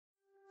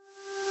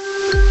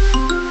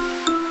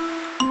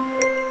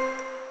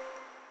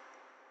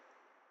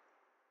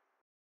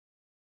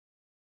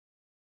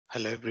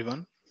Hello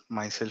everyone,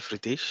 myself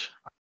Ritesh.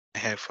 I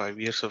have 5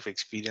 years of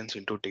experience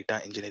into data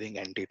engineering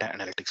and data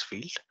analytics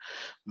field.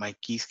 My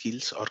key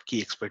skills or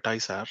key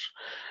expertise are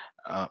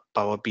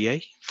Power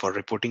BI for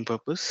reporting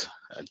purpose,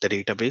 the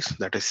database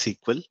that is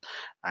SQL,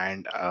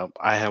 and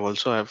I have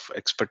also have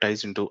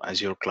expertise into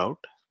Azure Cloud,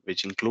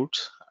 which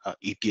includes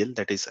ETL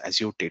that is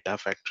Azure Data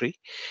Factory,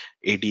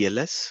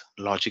 ADLS,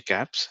 Logic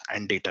Apps,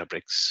 and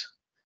Databricks.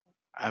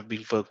 I've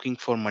been working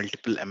for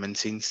multiple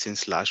MNCs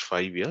since last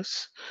 5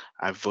 years.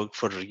 I've worked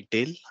for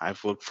retail,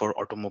 I've worked for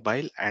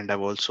automobile, and I've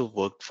also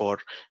worked for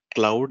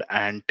cloud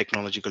and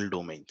technological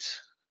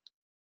domains.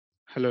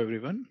 Hello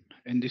everyone.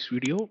 In this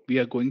video, we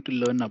are going to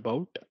learn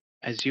about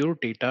Azure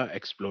Data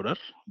Explorer.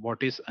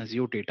 What is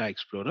Azure Data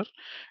Explorer?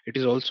 It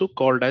is also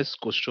called as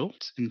Kusto.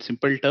 In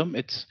simple term,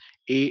 it's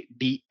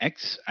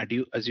ADX,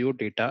 Azure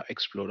Data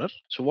Explorer.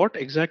 So what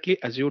exactly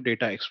Azure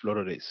Data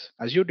Explorer is?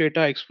 Azure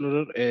Data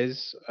Explorer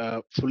is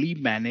a fully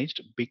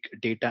managed big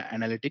data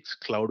analytics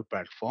cloud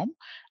platform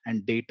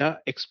and data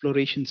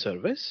exploration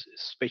service,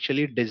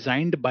 specially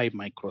designed by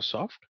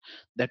Microsoft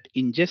that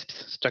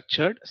ingests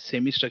structured,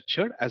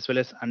 semi-structured, as well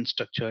as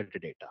unstructured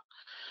data.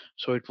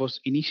 So it was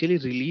initially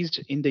released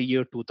in the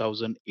year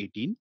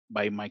 2018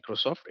 by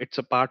Microsoft. It's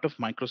a part of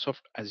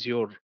Microsoft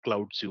Azure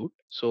Cloud Suite.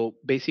 So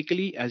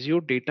basically, Azure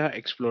Data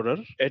Explorer,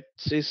 it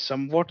is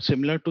somewhat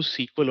similar to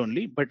SQL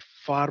only, but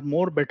far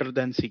more better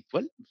than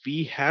SQL.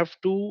 We have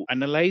to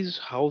analyze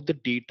how the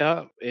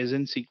data is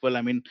in SQL.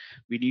 I mean,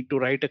 we need to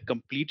write a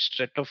complete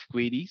set of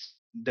queries.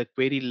 The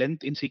query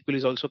length in SQL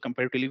is also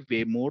comparatively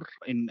way more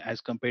in as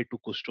compared to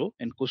Kusto.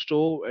 And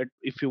Kusto,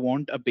 if you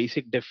want a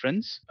basic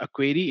difference, a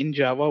query in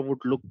Java would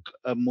look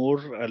more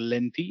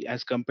lengthy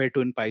as compared to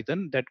in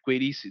Python. That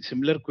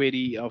similar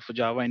query of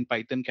Java in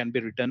Python can be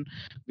written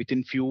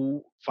within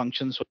few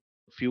functions or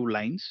few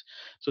lines.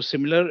 So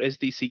similar is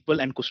the SQL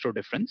and Kusto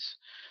difference.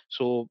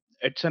 So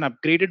it's an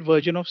upgraded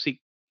version of SQL,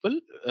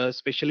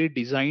 specially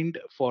designed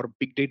for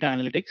big data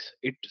analytics.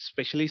 It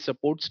specially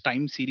supports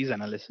time series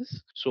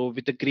analysis. So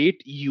with a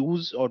great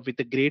use or with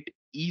a great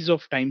ease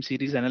of time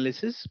series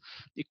analysis,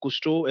 the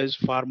Kusto is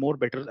far more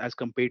better as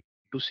compared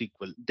to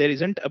SQL. There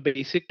isn't a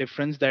basic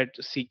difference that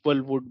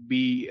SQL would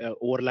be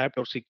overlapped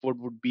or SQL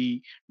would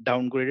be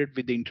downgraded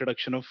with the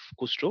introduction of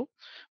Kusto,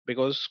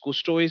 because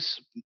Kusto is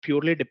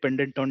purely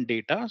dependent on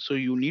data. So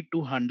you need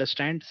to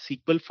understand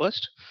SQL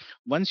first.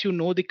 Once you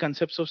know the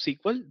concepts of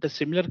SQL, the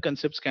similar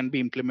concepts can be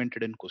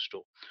implemented in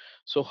Kusto.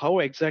 So how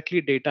exactly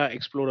Data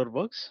Explorer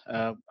works?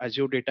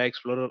 Azure Data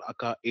Explorer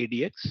aka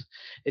ADX.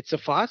 It's a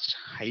fast,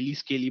 highly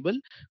scalable,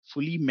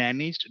 fully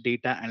managed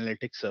data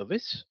analytics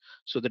service.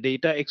 So the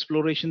data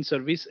exploration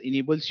service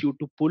enables you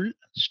to pull,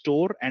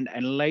 store, and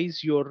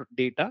analyze your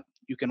data.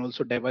 You can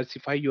also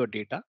diversify your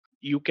data.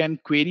 You can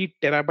query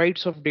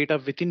terabytes of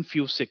data within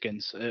few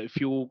seconds. If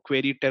you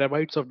query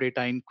terabytes of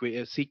data in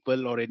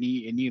SQL or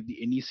any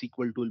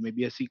SQL tool,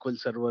 maybe a SQL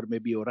Server,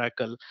 maybe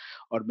Oracle,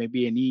 or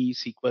maybe any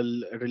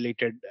SQL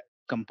related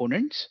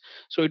components,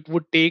 so it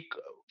would take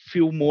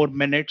few more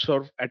minutes,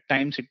 or at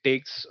times it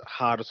takes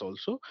hours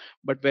also.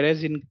 But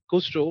whereas in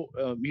Kusto,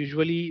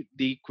 usually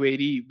the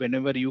query,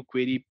 whenever you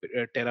query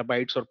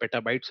terabytes or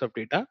petabytes of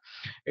data,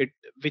 it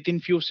within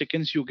few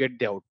seconds you get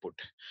the output.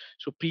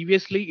 So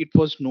previously it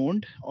was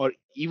known, or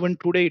even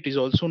today it is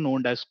also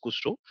known as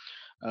Kusto.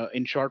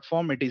 In short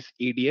form, it is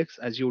ADX,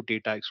 Azure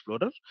Data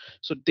Explorer.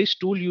 So this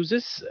tool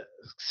uses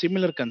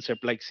similar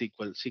concept like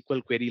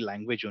SQL query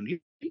language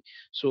only.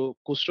 So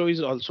Kusto is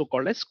also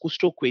called as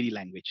Kusto Query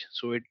Language.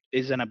 So it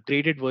is an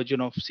upgraded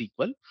version of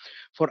SQL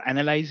for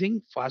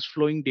analyzing fast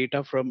flowing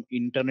data from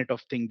Internet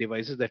of Thing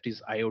devices, that is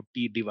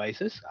IoT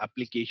devices,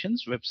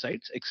 applications,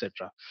 websites,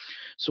 etc.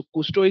 So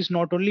Kusto is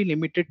not only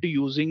limited to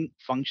using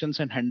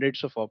functions and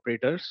hundreds of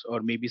operators,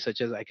 or maybe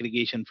such as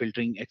aggregation,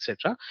 filtering,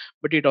 etc.,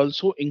 but it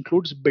also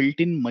includes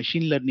built-in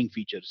machine learning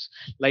features.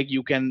 Like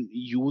you can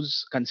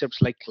use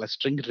concepts like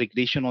clustering,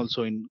 regression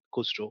also in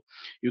Kusto.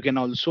 You can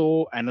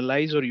also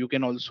analyze, or you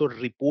can also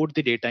report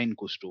the data in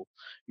Kusto.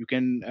 You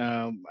can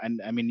and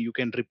I mean you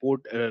can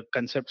report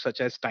concepts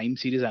such as time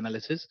series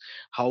analysis,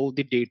 how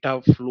the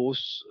data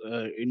flows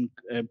in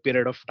a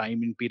period of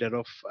time, in period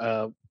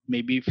of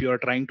maybe if you are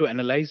trying to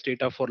analyze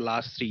data for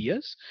last 3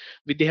 years,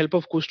 with the help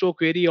of Kusto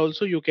query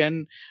also you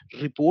can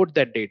report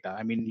that data.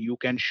 I mean you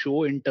can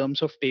show in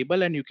terms of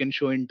table, and you can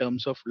show in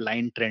terms of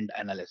line trend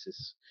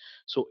analysis.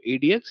 So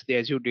ADX, the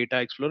Azure Data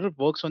Explorer,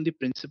 works on the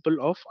principle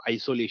of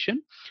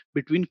isolation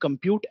between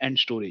compute and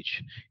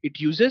storage. It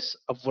uses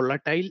a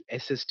volatile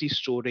SSD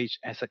storage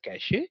as a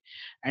cache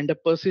and a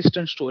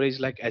persistent storage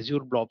like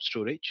Azure Blob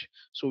Storage.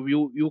 So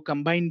you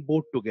combine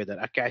both together,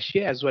 a cache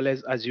as well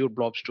as Azure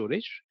Blob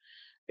Storage.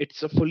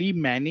 It's a fully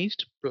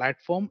managed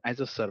platform as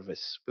a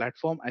service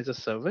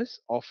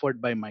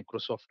offered by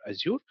Microsoft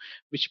Azure,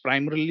 which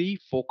primarily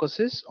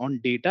focuses on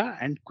data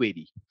and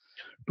query.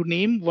 To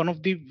name one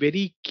of the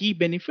very key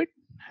benefit,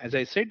 as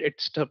I said, it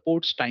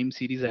supports time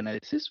series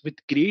analysis with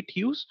great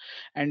use,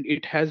 and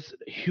it has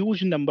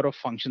huge number of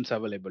functions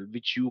available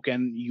which you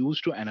can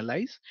use to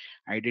analyze,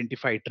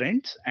 identify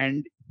trends,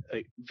 and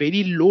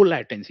very low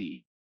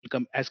latency.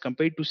 as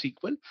compared to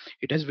SQL,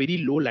 it has very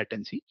low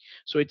latency.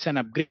 So it's an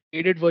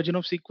upgraded version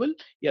of SQL.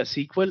 Yeah,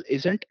 SQL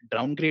isn't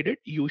downgraded.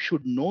 You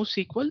should know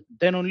SQL,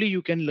 then only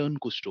you can learn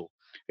Kusto.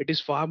 It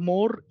is far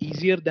more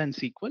easier than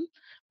SQL,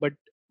 but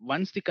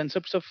once the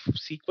concepts of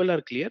SQL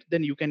are clear,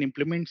 then you can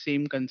implement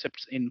same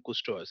concepts in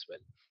Kusto as well.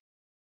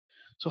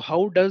 So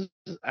how does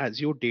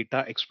Azure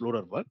Data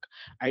Explorer work?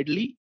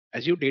 Ideally,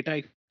 Azure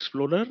Data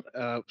Explorer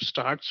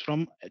starts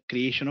from a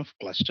creation of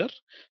cluster.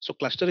 So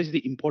cluster is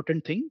the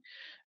important thing.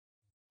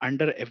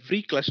 Under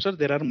every cluster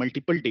there are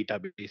multiple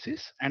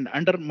databases, and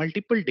under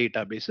multiple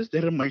databases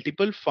there are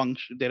multiple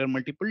function, there are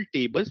multiple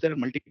tables, there are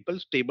multiple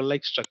table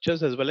like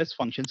structures as well as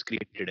functions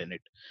created in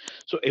it.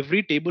 So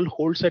every table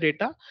holds a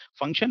data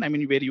function, I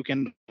mean, where you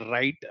can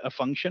write a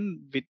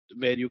function with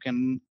where you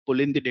can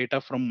pull in the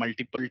data from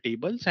multiple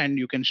tables and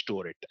you can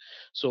store it.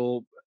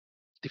 So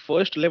the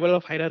first level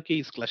of hierarchy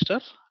is cluster.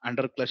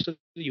 Under cluster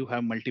you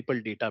have multiple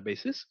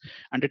databases.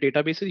 Under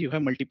databases you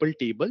have multiple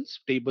tables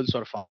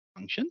or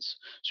functions.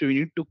 So you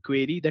need to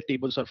query the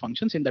tables or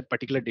functions in that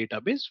particular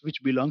database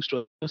which belongs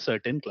to a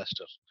certain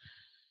cluster.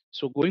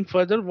 So going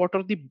further, what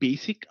are the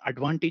basic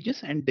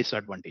advantages and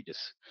disadvantages?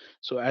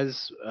 So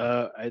as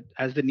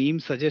the name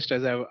suggests,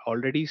 as I've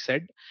already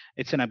said,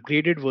 it's an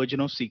upgraded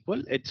version of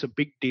SQL. It's a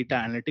big data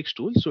analytics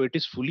tool, so it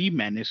is fully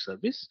managed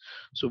service.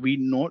 So we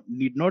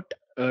need not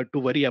to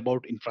worry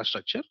about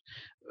infrastructure.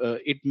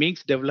 It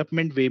makes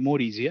development way more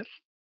easier.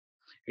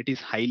 It is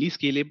highly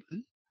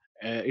scalable.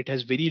 It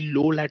has very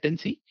low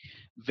latency,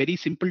 very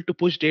simple to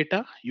push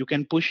data. You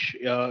can push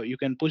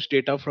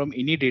data from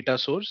any data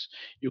source.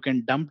 You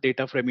can dump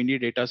data from any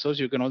data source.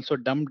 You can also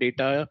dump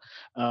data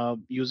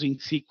using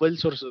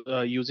SQLs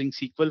or using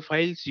SQL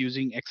files,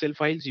 using Excel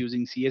files,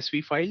 using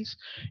CSV files.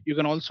 You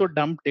can also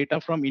dump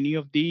data from any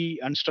of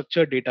the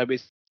unstructured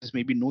databases,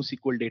 maybe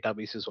NoSQL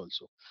databases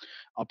also.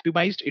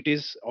 Optimized, it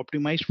is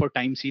optimized for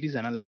time series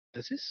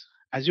analysis.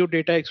 Azure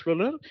Data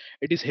Explorer,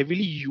 it is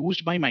heavily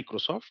used by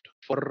Microsoft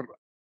for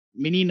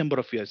many number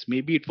of years.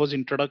 Maybe it was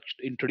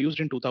introduced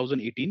in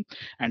 2018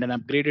 and an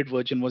upgraded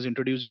version was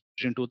introduced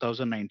in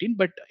 2019,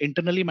 but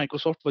internally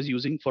Microsoft was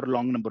using for a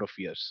long number of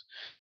years.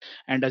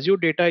 And Azure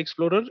Data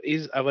Explorer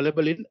is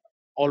available in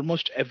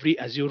almost every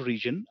Azure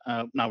region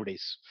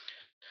nowadays.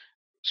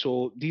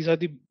 So these are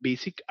the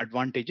basic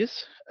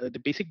advantages. The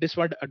basic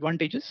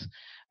disadvantages,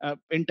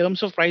 in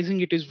terms of pricing,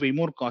 it is way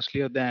more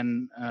costlier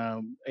than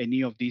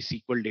any of these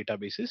SQL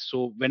databases.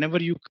 So whenever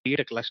you create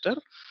a cluster,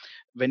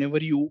 whenever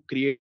you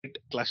create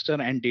cluster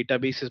and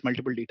databases,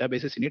 multiple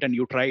databases in it, and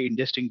you try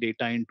ingesting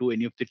data into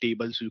any of the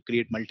tables, you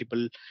create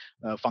multiple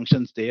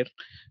functions there.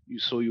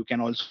 So you can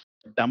also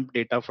dump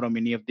data from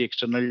any of the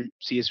external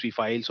CSV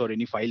files or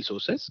any file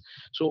sources.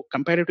 So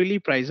comparatively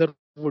pricer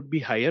would be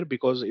higher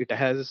because it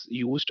has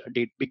used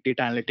big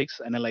data analytics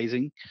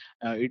analyzing.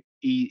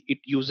 It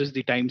uses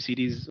the time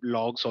series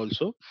logs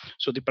also.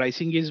 So the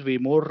pricing is way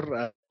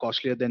more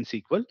costlier than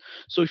SQL.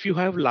 So if you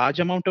have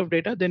large amount of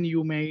data, then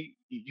you may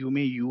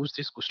use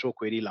this Kusto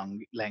query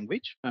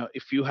language.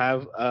 If you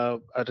have a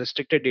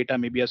restricted data,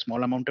 maybe a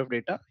small amount of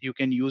data, you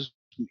can use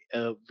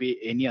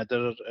any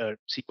other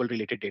SQL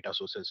related data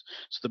sources.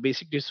 So the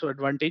basic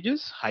disadvantage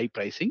is high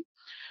pricing.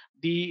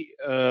 The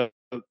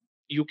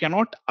You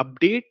cannot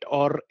update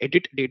or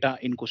edit data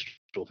in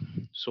Kusto.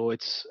 So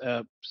it's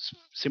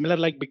similar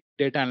like big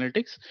data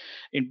analytics.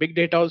 In big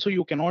data also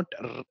you cannot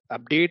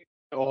update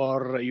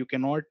or you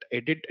cannot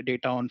edit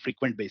data on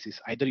frequent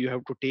basis. Either you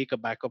have to take a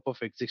backup of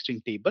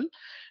existing table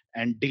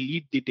and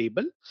delete the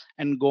table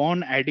and go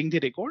on adding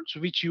the records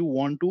which you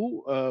want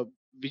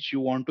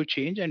to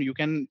change, and you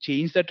can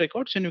change that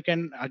records and you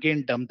can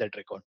again dump that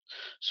record.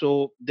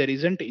 So there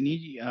isn't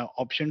any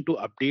option to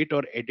update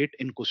or edit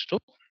in Kusto,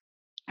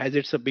 as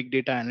it's a big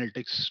data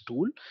analytics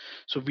tool.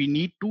 So we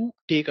need to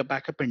take a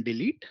backup and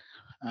delete.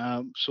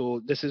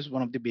 So this is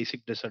one of the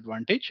basic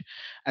disadvantage.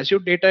 Azure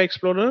Data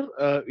Explorer,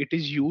 it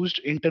is used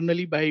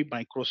internally by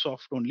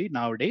Microsoft only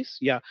nowadays.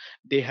 Yeah,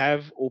 they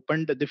have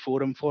opened the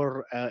forum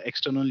for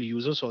external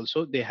users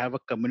also. They have a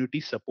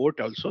community support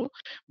also,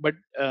 but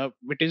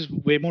it is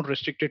way more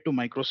restricted to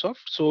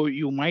Microsoft. So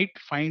you might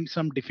find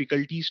some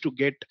difficulties to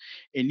get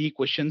any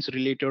questions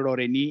related or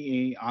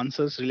any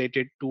answers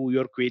related to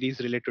your queries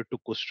related to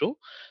Kusto.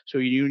 So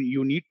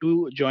you need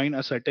to join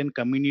a certain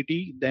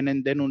community, then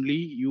and then only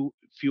you,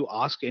 if you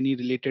ask any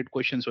related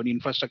questions or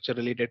infrastructure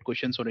related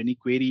questions or any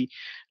query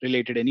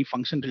related, any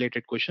function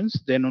related questions,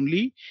 then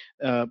only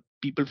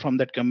people from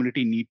that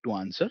community need to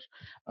answer.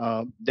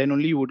 Then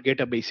only you would get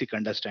a basic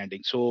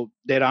understanding. So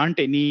there aren't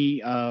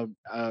any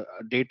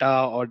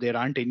data or there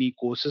aren't any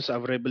courses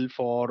available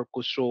for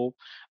Kusto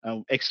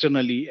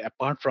externally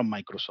apart from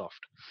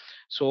Microsoft.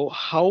 So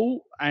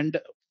how and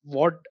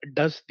what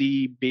does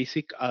the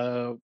basic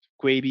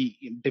query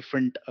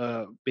different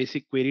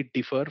basic query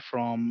differ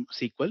from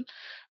SQL?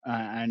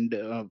 and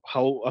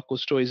how a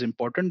Kusto is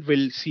important.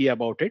 We'll see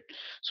about it.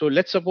 So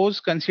let's suppose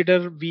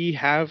consider we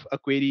have a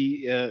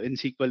query in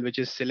SQL which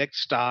is select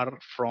star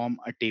from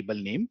a table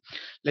name.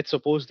 Let's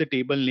suppose the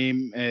table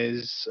name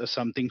is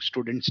something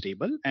students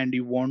table, and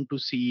you want to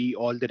see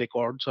all the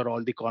records or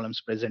all the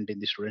columns present in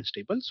the students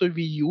table. So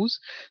we use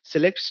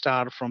select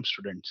star from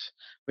students.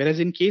 Whereas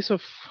in case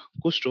of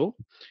Kusto,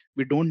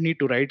 we don't need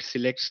to write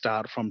select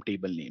star from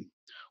table name.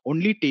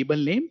 Only table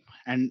name,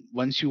 and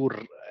once you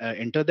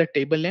enter the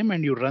table name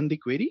and you run the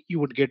query, you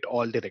would get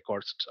all the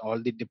records, all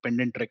the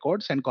dependent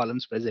records and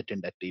columns present in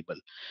that table.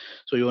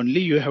 So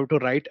you have to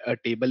write a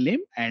table name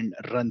and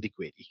run the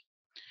query.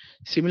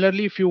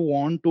 Similarly, if you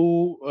want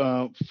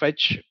to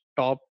fetch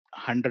top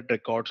 100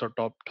 records or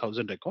top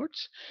 1000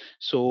 records,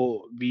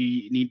 so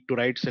we need to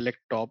write select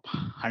top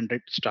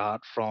 100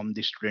 star from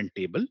the student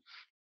table.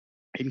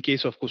 In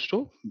case of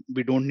Kusto,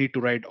 we don't need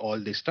to write all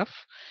this stuff,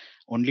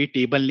 only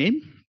table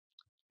name.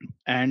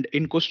 And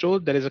in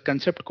Kusto, there is a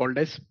concept called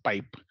as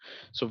pipe.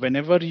 So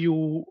whenever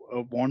you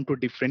want to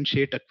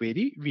differentiate a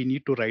query, we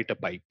need to write a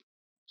pipe.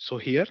 So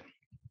here,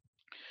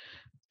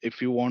 if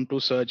you want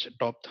to search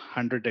top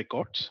 100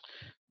 records,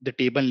 the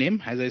table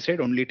name, as I said,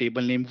 only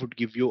table name would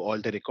give you all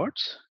the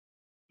records.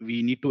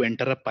 We need to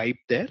enter a pipe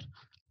there,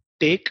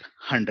 take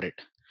 100.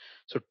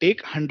 So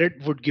take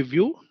 100 would give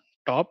you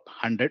top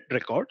 100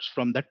 records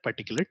from that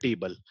particular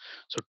table.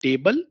 So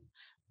table,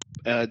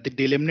 the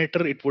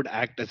delimiter, it would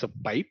act as a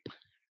pipe,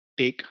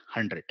 take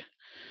 100.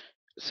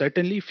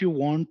 Certainly, if you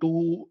want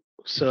to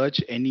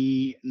search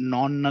any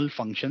non-null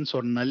functions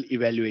or null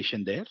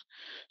evaluation there,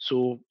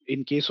 so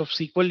in case of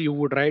SQL, you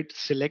would write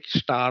select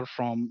star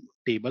from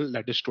table,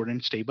 that is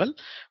students table,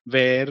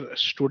 where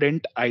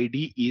student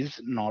ID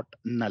is not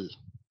null.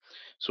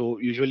 So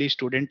usually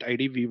student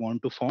ID we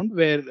want to found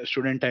where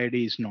student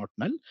ID is not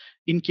null.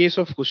 In case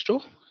of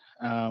Kusto,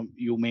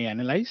 you may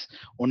analyze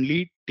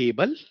only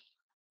table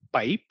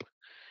pipe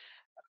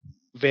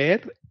where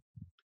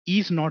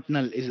is not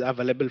null is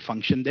available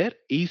function there,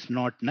 is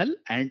not null,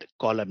 and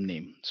column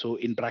name. So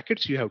in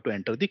brackets you have to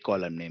enter the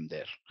column name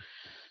there.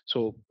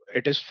 So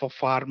it is for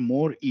far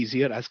more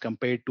easier as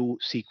compared to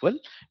SQL.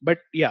 But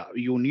yeah,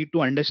 you need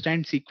to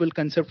understand SQL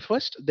concept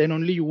first, then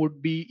only you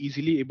would be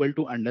easily able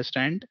to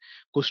understand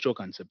Kusto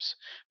concepts.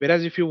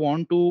 Whereas if you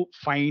want to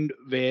find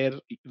where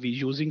we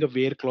using a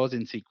where clause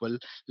in SQL,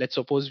 let's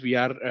suppose we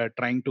are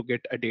trying to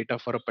get a data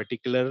for a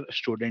particular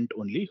student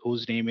only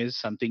whose name is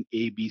something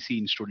ABC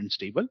in students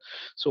table.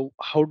 So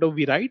how do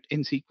we write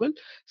in SQL?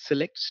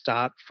 Select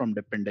star from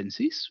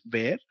dependencies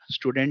where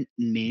student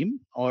name,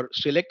 or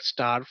select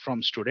star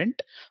from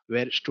student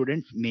where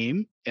student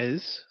name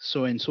is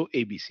so and so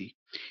ABC.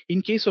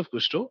 In case of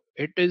Gusto,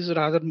 it is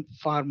rather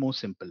far more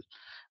simple.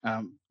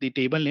 The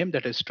table name,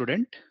 that is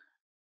student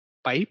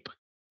pipe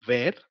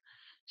where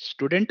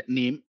student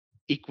name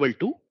equal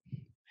to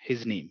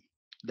his name.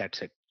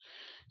 That's it.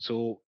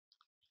 So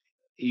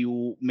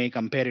you may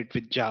compare it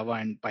with Java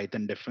and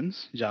Python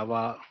difference.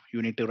 Java,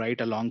 you need to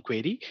write a long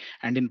query,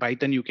 and in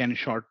Python, you can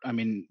short. I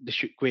mean, the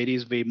query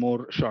is way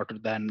more shorter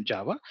than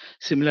Java.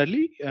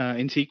 Similarly,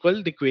 in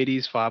SQL, the query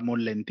is far more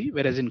lengthy,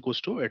 whereas in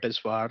Kusto, it is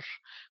far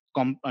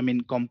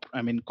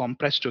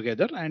compressed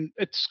together, and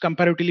it's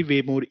comparatively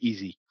way more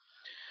easy.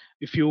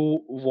 If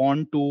you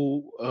want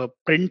to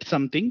print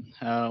something,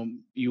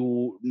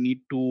 you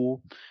need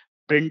to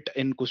print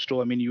in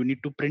Kusto. I mean, you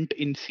need to print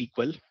in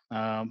SQL.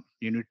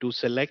 You need to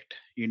select,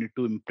 you need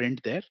to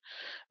imprint there.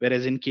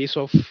 Whereas in case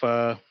of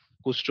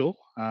Kusto,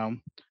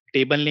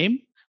 table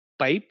name,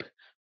 pipe,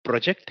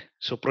 project.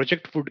 So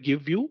project would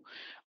give you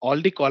all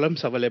the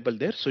columns available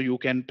there. So you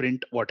can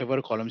print whatever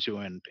columns you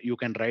want. You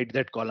can write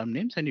that column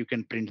names and you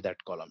can print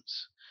that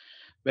columns.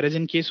 Whereas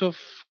in case of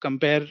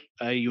compare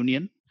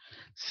union,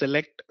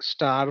 select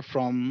star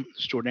from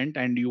student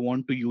and you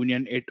want to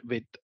union it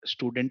with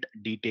student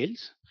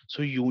details.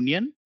 So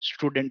union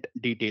student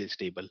details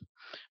table.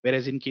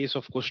 Whereas in case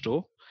of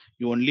Kusto,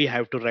 you only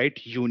have to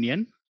write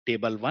union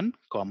table 1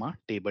 comma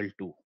table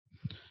 2.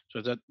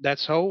 So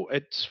that's how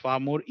it's far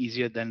more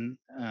easier than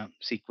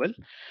SQL.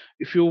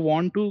 If you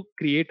want to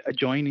create a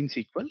join in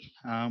SQL,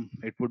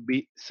 it would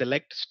be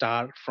select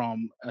star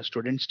from a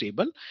student's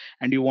table,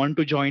 and you want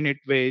to join it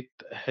with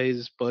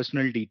his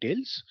personal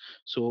details.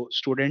 So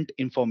student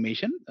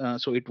information.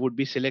 So it would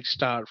be select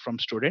star from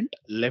student,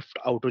 left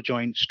outer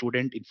join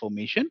student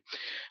information,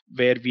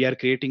 where we are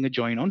creating a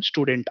join on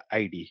student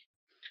ID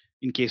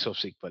in case of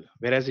SQL.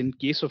 Whereas in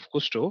case of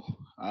Kusto,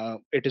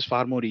 it is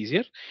far more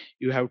easier.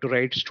 You have to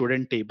write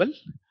student table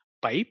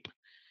pipe.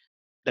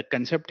 The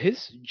concept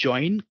is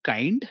join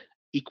kind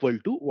equal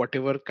to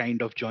whatever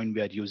kind of join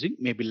we are using,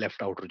 maybe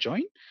left outer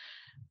join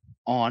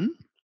on.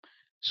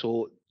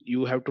 So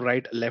you have to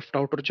write left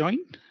outer join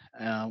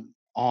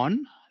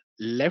on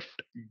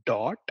left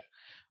dot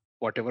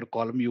whatever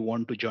column you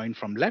want to join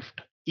from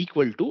left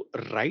equal to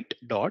right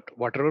dot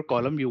whatever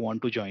column you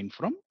want to join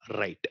from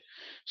right.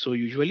 So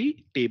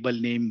usually table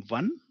name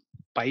 1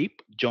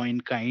 pipe join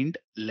kind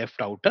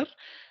left outer,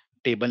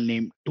 table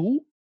name 2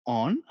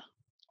 on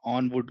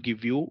on would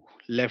give you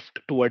left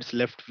towards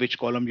left which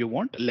column you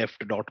want,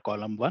 left dot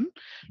column 1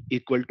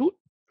 equal to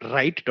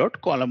right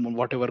dot column one,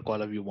 whatever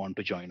column you want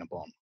to join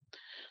upon.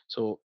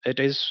 So it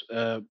is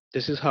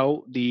this is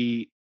how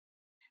the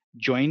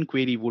join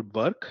query would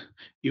work.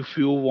 If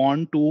you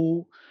want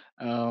to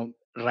uh,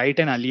 write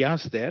an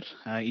alias there,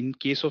 in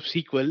case of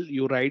SQL,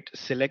 you write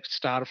select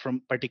star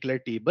from particular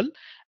table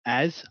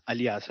as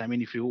alias. I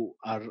mean, if you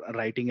are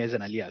writing as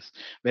an alias,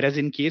 whereas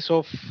in case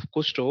of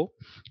Kusto,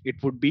 it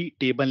would be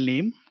table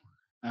name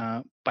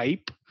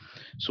pipe.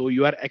 So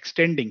you are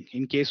extending.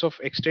 In case of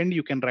extend,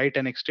 you can write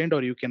an extend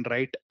or you can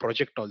write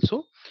project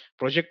also.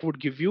 Project would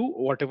give you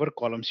whatever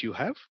columns you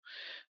have.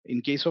 In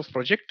case of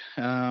project,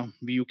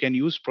 you can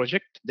use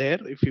project there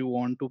if you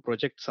want to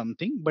project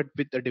something but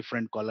with a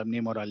different column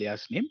name or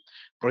alias name.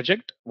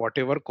 Project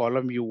whatever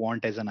column you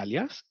want as an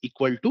alias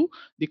equal to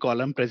the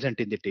column present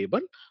in the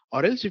table,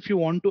 or else if you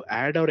want to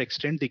add or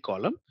extend the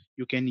column,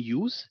 you can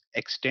use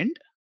extend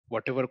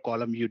whatever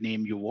column you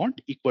name you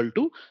want equal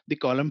to the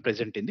column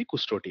present in the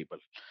Kusto table.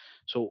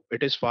 So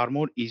it is far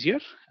more easier,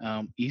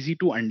 easy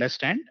to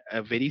understand,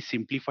 a very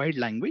simplified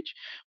language.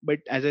 But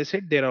as I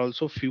said, there are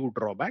also few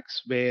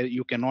drawbacks where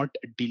you cannot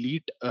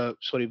delete, where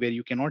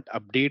you cannot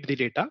update the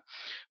data,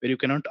 where you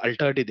cannot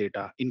alter the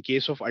data. In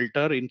case of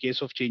alter, in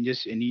case of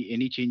changes,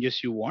 any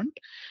changes you want,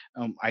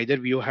 either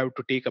you have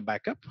to take a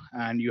backup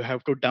and you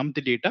have to dump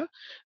the data.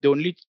 The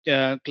only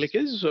click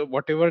is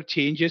whatever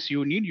changes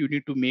you need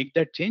to make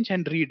that change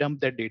and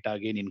redump that data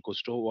again in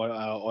Kusto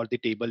or the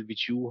table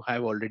which you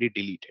have already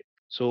deleted.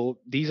 So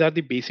these are the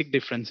basic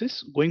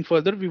differences. Going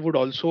further, we would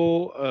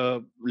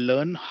also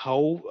learn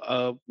how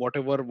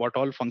what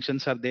all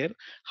functions are there,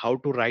 how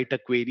to write a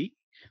query.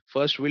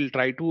 First, we'll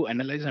try to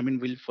analyze. I mean,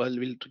 we'll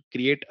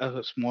create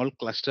a small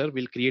cluster.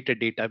 We'll create a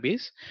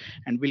database,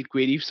 and we'll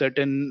query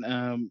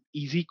certain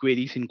easy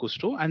queries in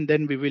Kusto, and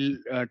then we will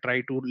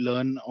try to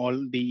learn all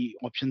the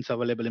options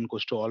available in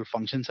Kusto, all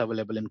functions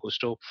available in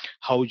Kusto,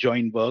 how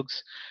join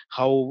works,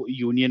 how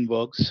union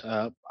works.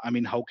 I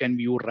mean, how can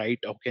you write,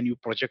 how can you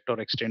project or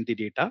extend the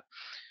data?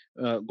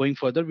 Going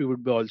further, we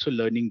would be also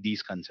learning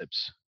these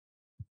concepts.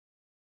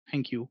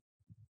 Thank you.